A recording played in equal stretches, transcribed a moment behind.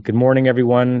Good morning,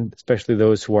 everyone, especially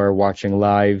those who are watching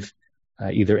live,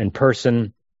 either in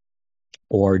person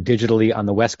or digitally on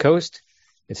the West Coast.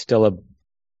 It's still a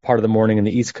part of the morning in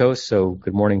the East Coast, so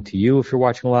good morning to you if you're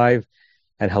watching live,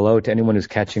 and hello to anyone who's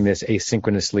catching this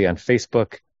asynchronously on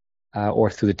Facebook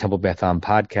or through the Temple Beth Am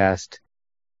podcast.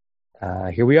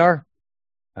 Here we are,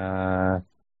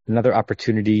 another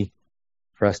opportunity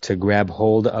for us to grab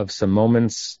hold of some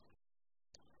moments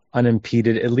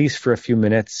unimpeded, at least for a few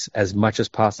minutes, as much as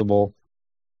possible,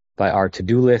 by our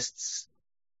to-do lists,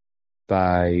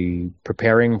 by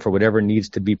preparing for whatever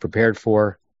needs to be prepared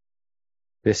for.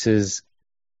 This is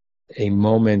a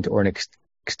moment or an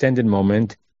extended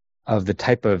moment of the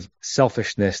type of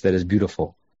selfishness that is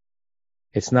beautiful.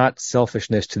 It's not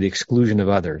selfishness to the exclusion of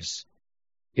others.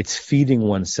 It's feeding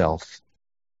oneself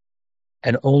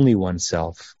and only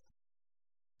oneself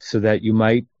so that you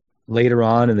might later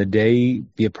on in the day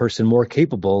be a person more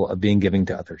capable of being giving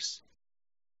to others.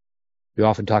 We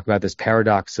often talk about this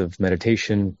paradox of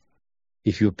meditation.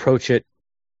 If you approach it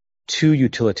too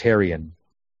utilitarian,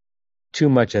 too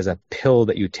much as a pill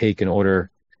that you take in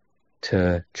order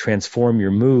to transform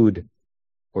your mood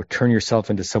or turn yourself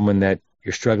into someone that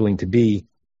you're struggling to be,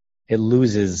 it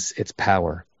loses its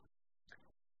power.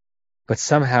 But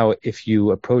somehow, if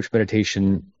you approach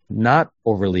meditation not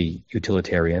overly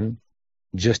utilitarian,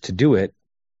 just to do it,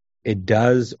 it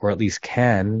does, or at least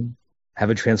can, have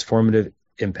a transformative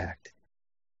impact.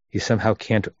 You somehow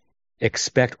can't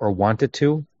expect or want it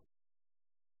to,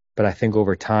 but I think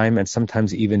over time, and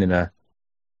sometimes even in a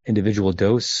individual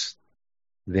dose,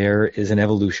 there is an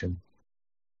evolution.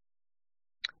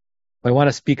 What I want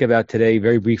to speak about today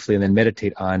very briefly and then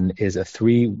meditate on is a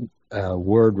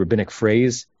three-word rabbinic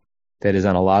phrase that is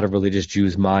on a lot of religious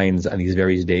Jews' minds on these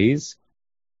various days,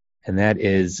 and that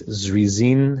is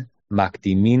Zrizin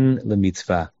Makdimin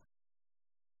LeMitzvah.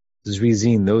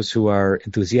 Zrizin, those who are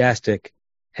enthusiastic,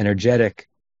 energetic,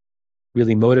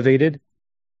 really motivated.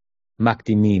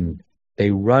 Makdimin, they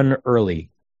run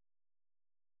early.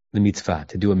 LeMitzvah,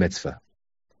 to do a mitzvah.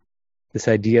 This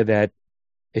idea that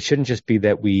it shouldn't just be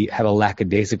that we have a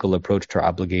lackadaisical approach to our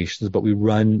obligations, but we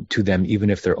run to them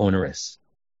even if they're onerous.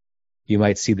 You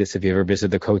might see this if you ever visit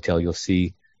the Kotel. You'll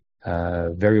see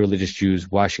very religious Jews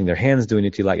washing their hands, doing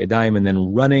Netilat Yadayim, and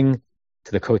then running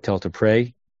to the Kotel to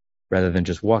pray rather than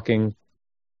just walking.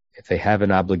 If they have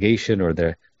an obligation or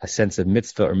they're a sense of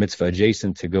mitzvah or mitzvah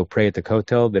adjacent to go pray at the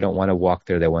Kotel, they don't want to walk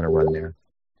there, they want to run there.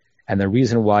 And the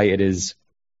reason why it is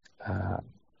on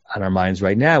our minds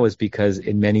right now is because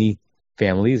in many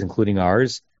families, including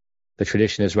ours, the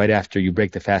tradition is right after you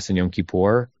break the fast in Yom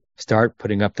Kippur, start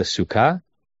putting up the sukkah,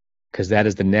 because that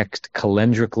is the next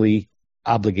calendrically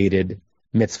obligated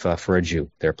mitzvah for a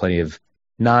Jew. There are plenty of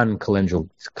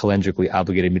non-calendrically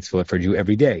obligated mitzvah for a Jew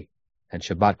every day, and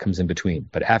Shabbat comes in between.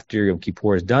 But after Yom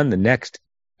Kippur is done, the next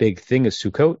big thing is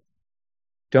Sukkot.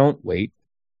 Don't wait.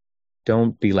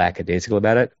 Don't be lackadaisical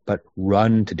about it, but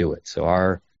run to do it.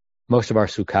 So most of our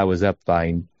Sukkah was up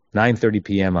by 9:30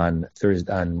 p.m. on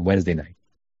Wednesday night.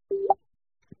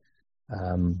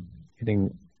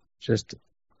 Hitting just a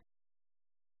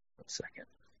second.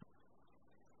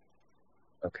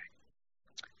 Okay.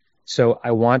 So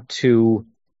I want to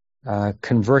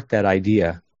convert that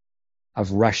idea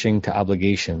of rushing to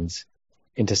obligations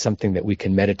into something that we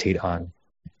can meditate on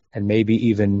and maybe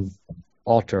even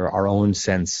alter our own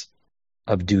sense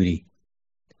of duty.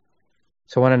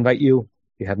 So I want to invite you,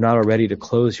 if you have not already, to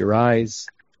close your eyes.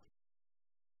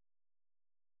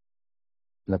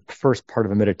 In the first part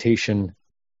of a meditation,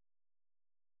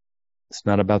 it's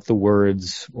not about the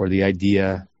words or the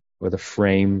idea or the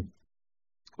frame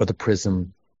or the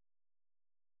prism.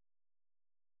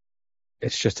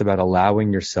 It's just about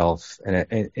allowing yourself,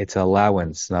 and it's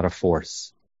allowance, not a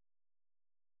force.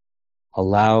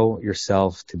 Allow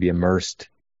yourself to be immersed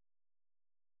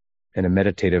in a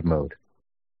meditative mode.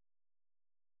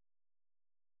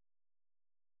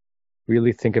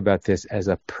 Really think about this as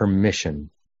a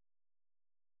permission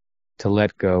to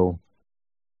let go,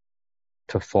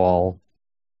 to fall,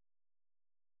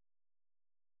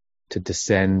 to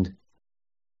descend,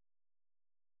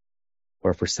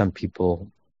 or for some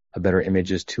people, a better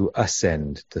image is to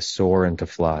ascend, to soar and to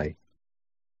fly.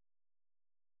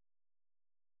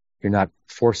 You're not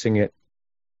forcing it.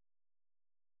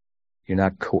 You're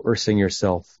not coercing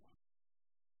yourself.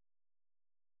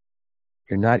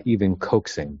 You're not even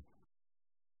coaxing.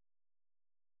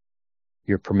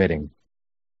 You're permitting.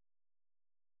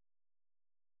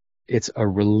 It's a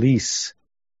release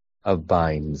of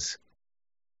binds,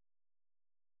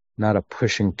 not a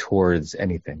pushing towards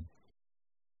anything.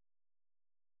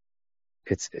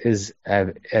 It's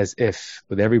as if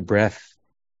with every breath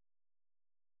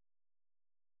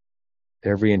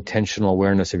every intentional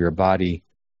awareness of your body.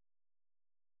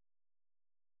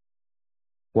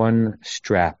 One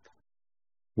strap,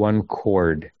 one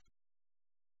cord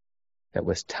that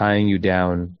was tying you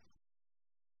down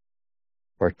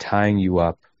or tying you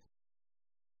up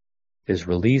is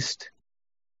released,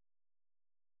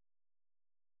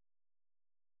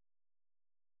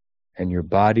 and your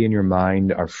body and your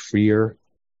mind are freer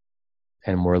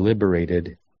and more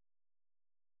liberated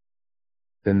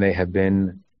than they have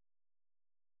been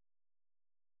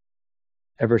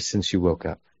ever since you woke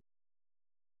up.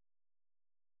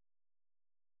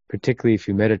 Particularly if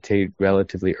you meditate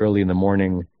relatively early in the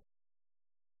morning,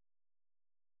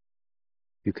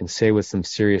 you can say with some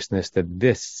seriousness that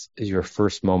this is your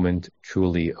first moment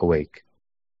truly awake.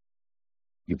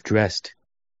 You've dressed,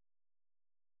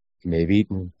 you may have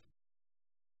eaten,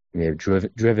 you may have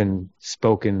driven,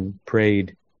 spoken,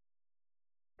 prayed,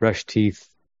 brushed teeth,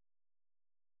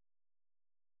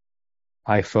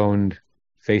 iPhoned,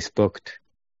 Facebooked,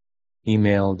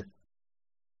 emailed.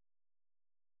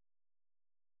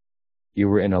 You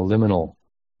were in a liminal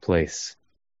place.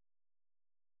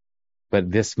 But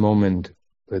this moment,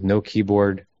 with no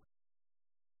keyboard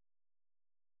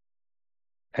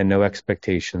and no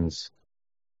expectations,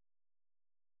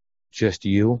 just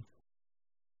you,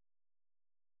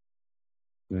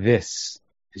 this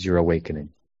is your awakening.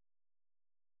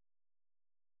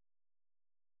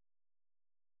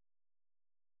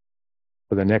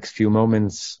 For the next few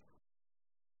moments,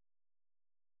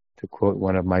 to quote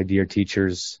one of my dear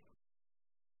teachers,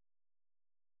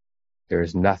 there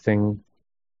is nothing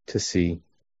to see.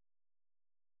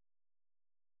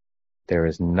 There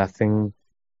is nothing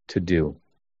to do.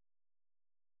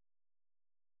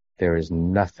 There is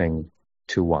nothing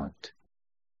to want.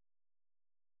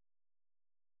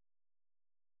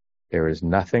 There is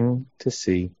nothing to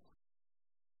see.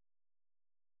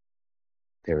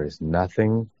 There is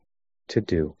nothing to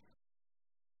do.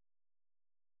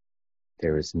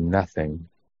 There is nothing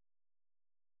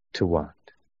to want.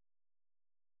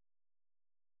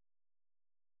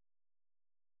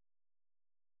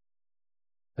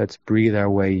 Let's breathe our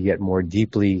way yet more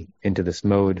deeply into this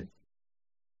mode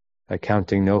by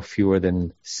counting no fewer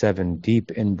than 7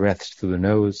 deep in-breaths through the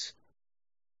nose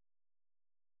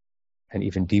and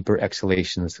even deeper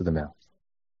exhalations through the mouth.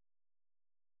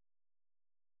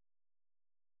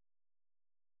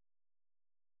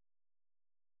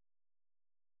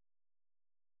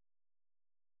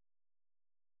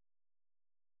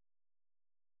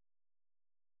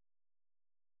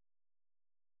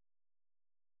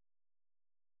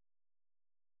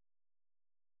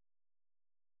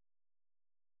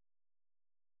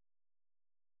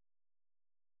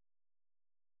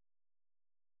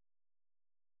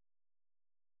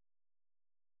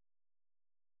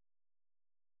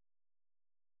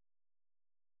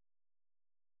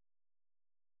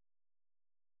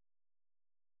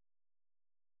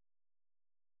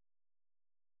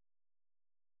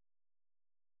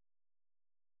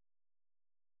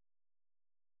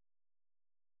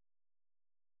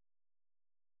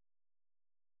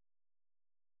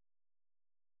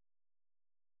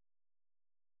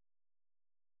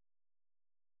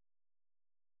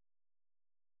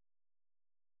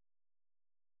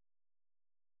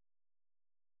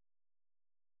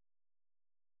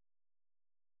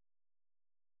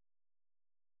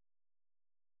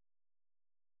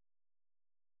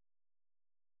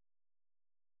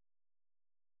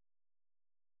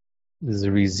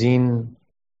 Zrizin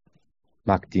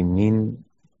Makdimin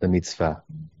LeMitzvah.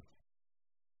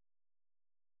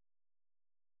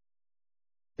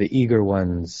 The eager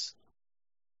ones,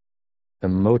 the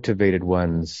motivated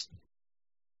ones,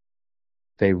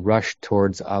 they rush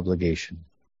towards obligation.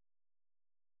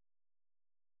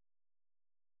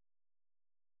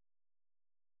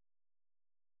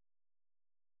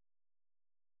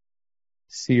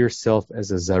 See yourself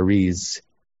as a zariz,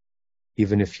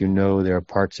 even if you know there are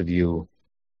parts of you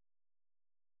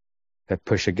that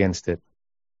push against it.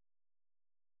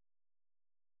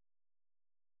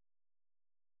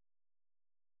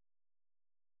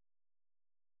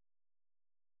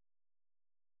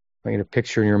 I want you to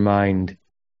picture in your mind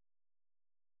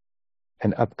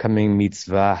an upcoming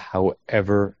mitzvah,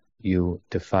 however you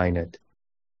define it.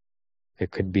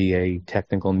 It could be a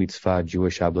technical mitzvah,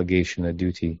 Jewish obligation, a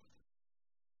duty.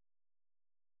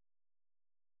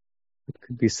 It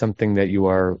could be something that you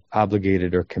are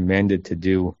obligated or commanded to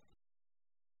do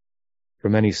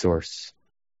from any source.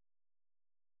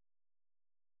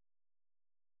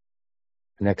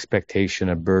 An expectation,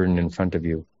 a burden in front of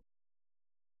you.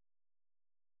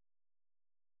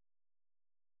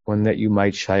 One that you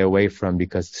might shy away from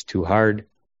because it's too hard,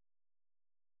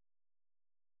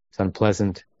 It's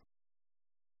unpleasant.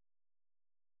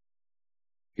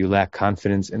 You lack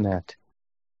confidence in that.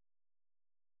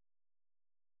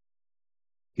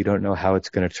 You don't know how it's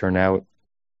going to turn out.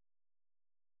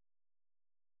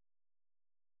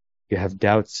 You have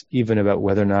doubts even about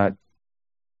whether or not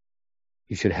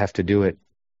you should have to do it.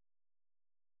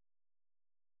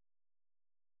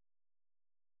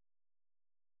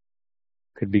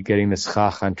 Could be getting the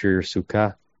schach onto your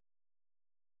sukkah,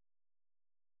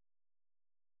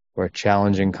 or a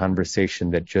challenging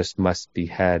conversation that just must be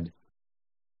had.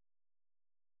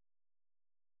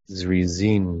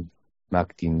 Zrizin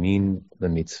makdimin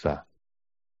lemitzvah.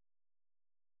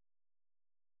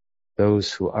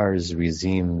 Those who are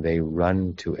zrizim, they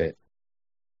run to it.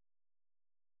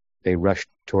 They rush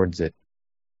towards it.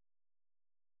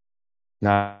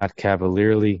 Not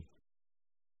cavalierly,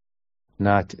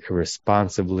 not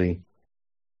irresponsibly,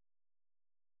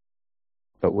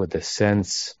 but with a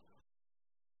sense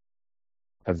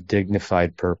of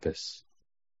dignified purpose.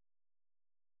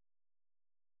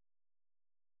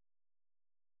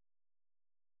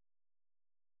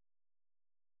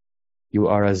 You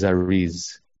are a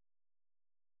zariz.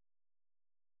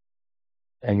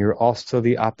 And you're also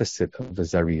the opposite of a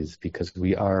zariz, because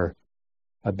we are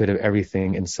a bit of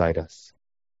everything inside us.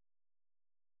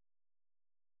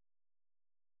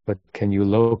 But can you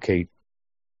locate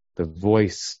the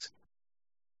voice,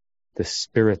 the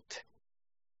spirit,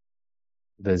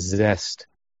 the zest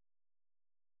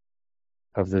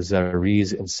of the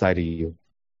zariz inside of you?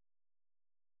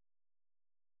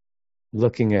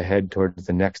 Looking ahead towards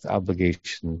the next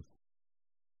obligation,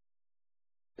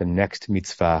 the next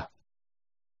mitzvah,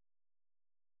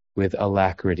 with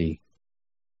alacrity,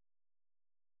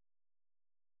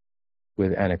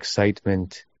 with an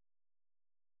excitement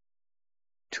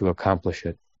to accomplish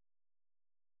it.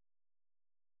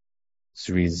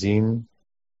 Zrizim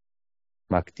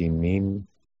makdimin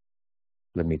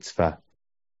lemitzvah.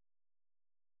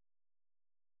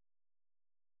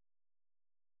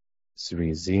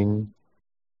 Zrizim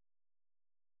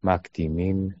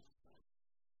makdimin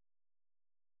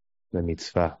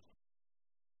lemitzvah.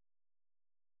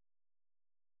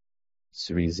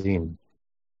 Zrizim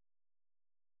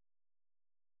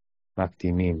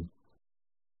makdimin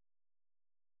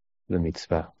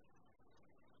lemitzvah.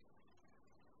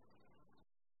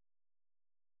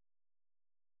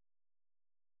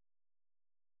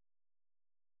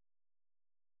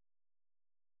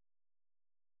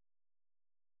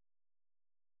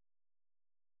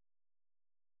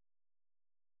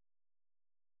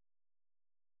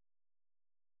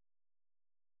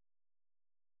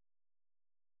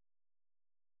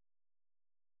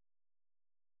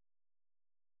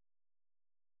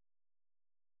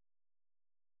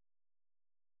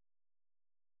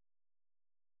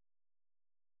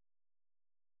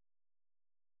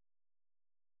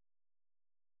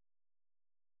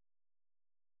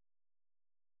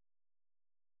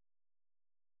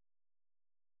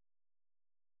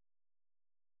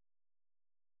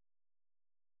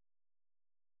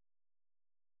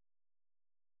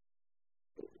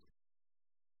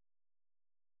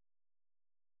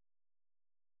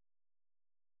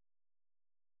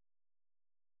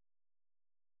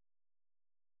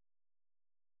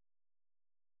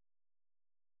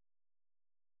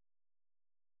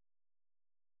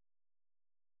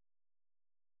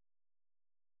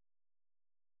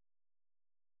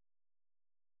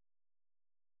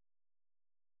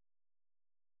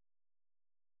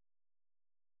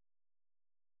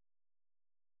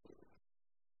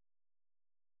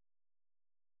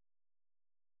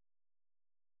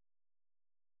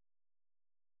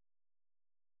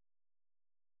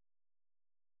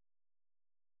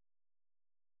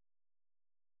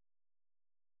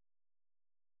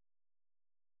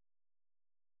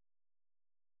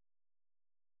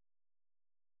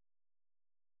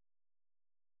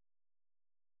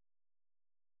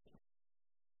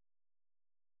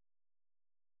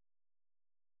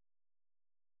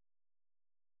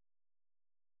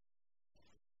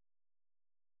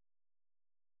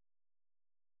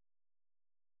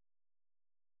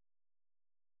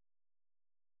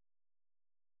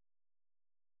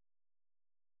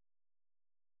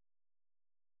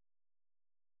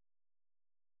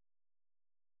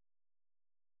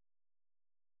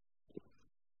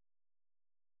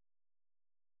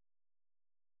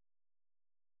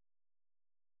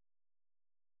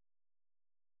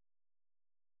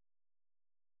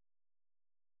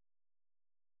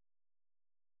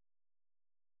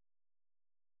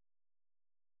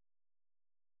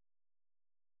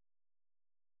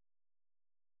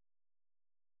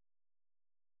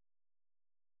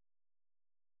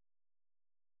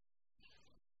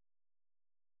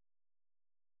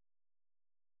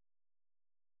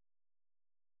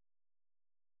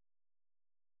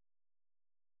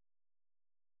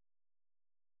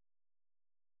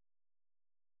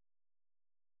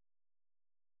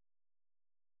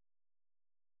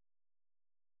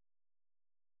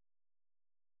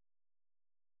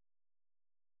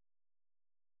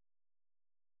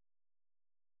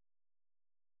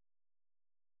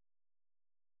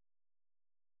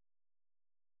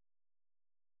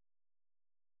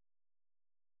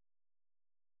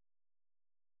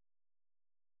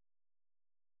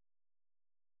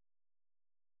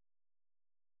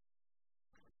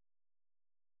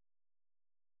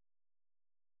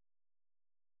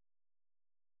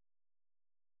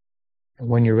 And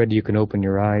when you're ready, you can open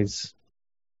your eyes.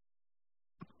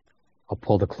 I'll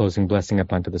pull the closing blessing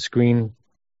up onto the screen.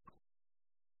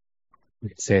 We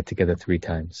can say it together 3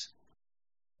 times.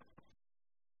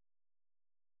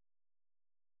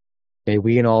 May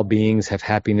we and all beings have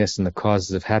happiness in the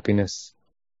causes of happiness.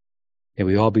 May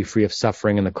we all be free of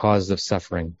suffering in the causes of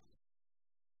suffering.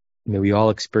 May we all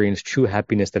experience true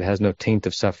happiness that has no taint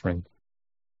of suffering.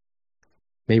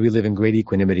 May we live in great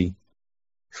equanimity,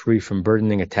 free from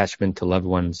burdening attachment to loved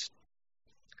ones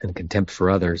and contempt for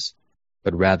others,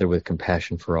 but rather with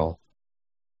compassion for all.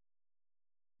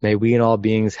 May we and all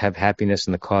beings have happiness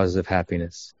in the causes of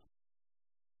happiness.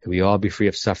 May we all be free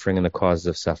of suffering in the causes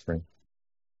of suffering.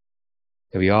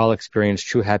 May we all experience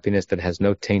true happiness that has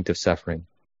no taint of suffering.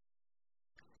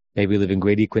 May we live in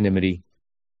great equanimity,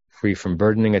 free from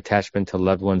burdening attachment to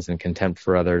loved ones and contempt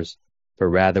for others, but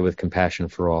rather with compassion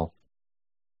for all.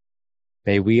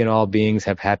 May we and all beings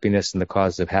have happiness in the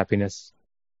causes of happiness.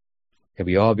 May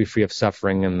we all be free of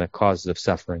suffering in the causes of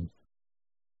suffering.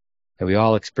 May we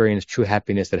all experience true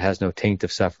happiness that has no taint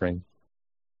of suffering.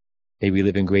 May we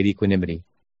live in great equanimity,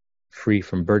 free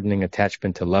from burdening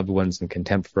attachment to loved ones and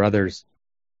contempt for others,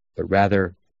 but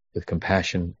rather with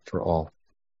compassion for all.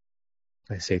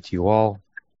 I say to you all,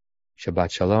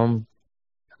 Shabbat Shalom,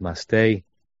 Namaste,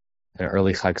 an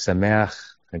early Chag Sameach,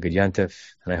 a good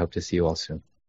Yantif, and I hope to see you all soon.